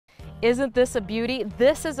Isn't this a beauty?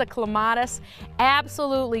 This is a clematis,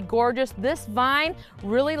 absolutely gorgeous. This vine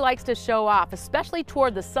really likes to show off, especially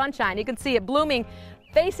toward the sunshine. You can see it blooming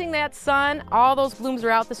facing that sun. All those blooms are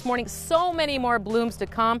out this morning. So many more blooms to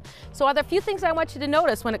come. So are there a few things I want you to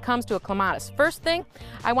notice when it comes to a clematis? First thing,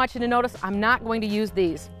 I want you to notice I'm not going to use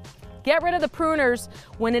these. Get rid of the pruners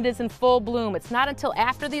when it is in full bloom. It's not until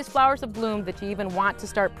after these flowers have bloomed that you even want to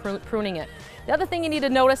start pruning it. The other thing you need to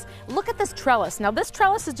notice, look at this trellis. Now this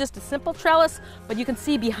trellis is just a simple trellis, but you can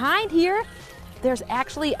see behind here, there's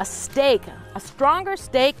actually a stake, a stronger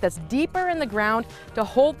stake that's deeper in the ground to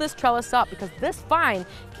hold this trellis up, because this vine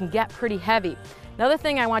can get pretty heavy. Another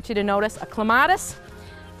thing I want you to notice, a clematis,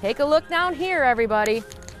 take a look down here, everybody.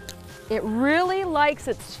 It really likes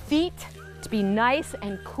its feet to be nice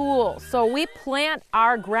and cool. So we plant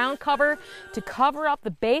our ground cover to cover up the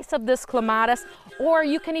base of this clematis, or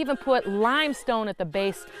you can even put limestone at the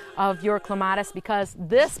base of your clematis, because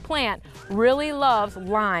this plant really loves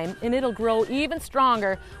lime and it'll grow even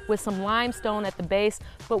stronger with some limestone at the base.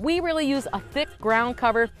 But we really use a thick ground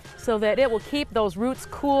cover so that it will keep those roots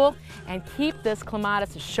cool and keep this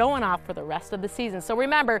clematis showing off for the rest of the season. So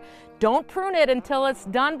remember, don't prune it until it's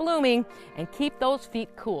done blooming, and keep those feet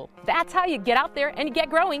cool. That's how you get out there and you get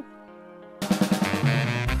growing.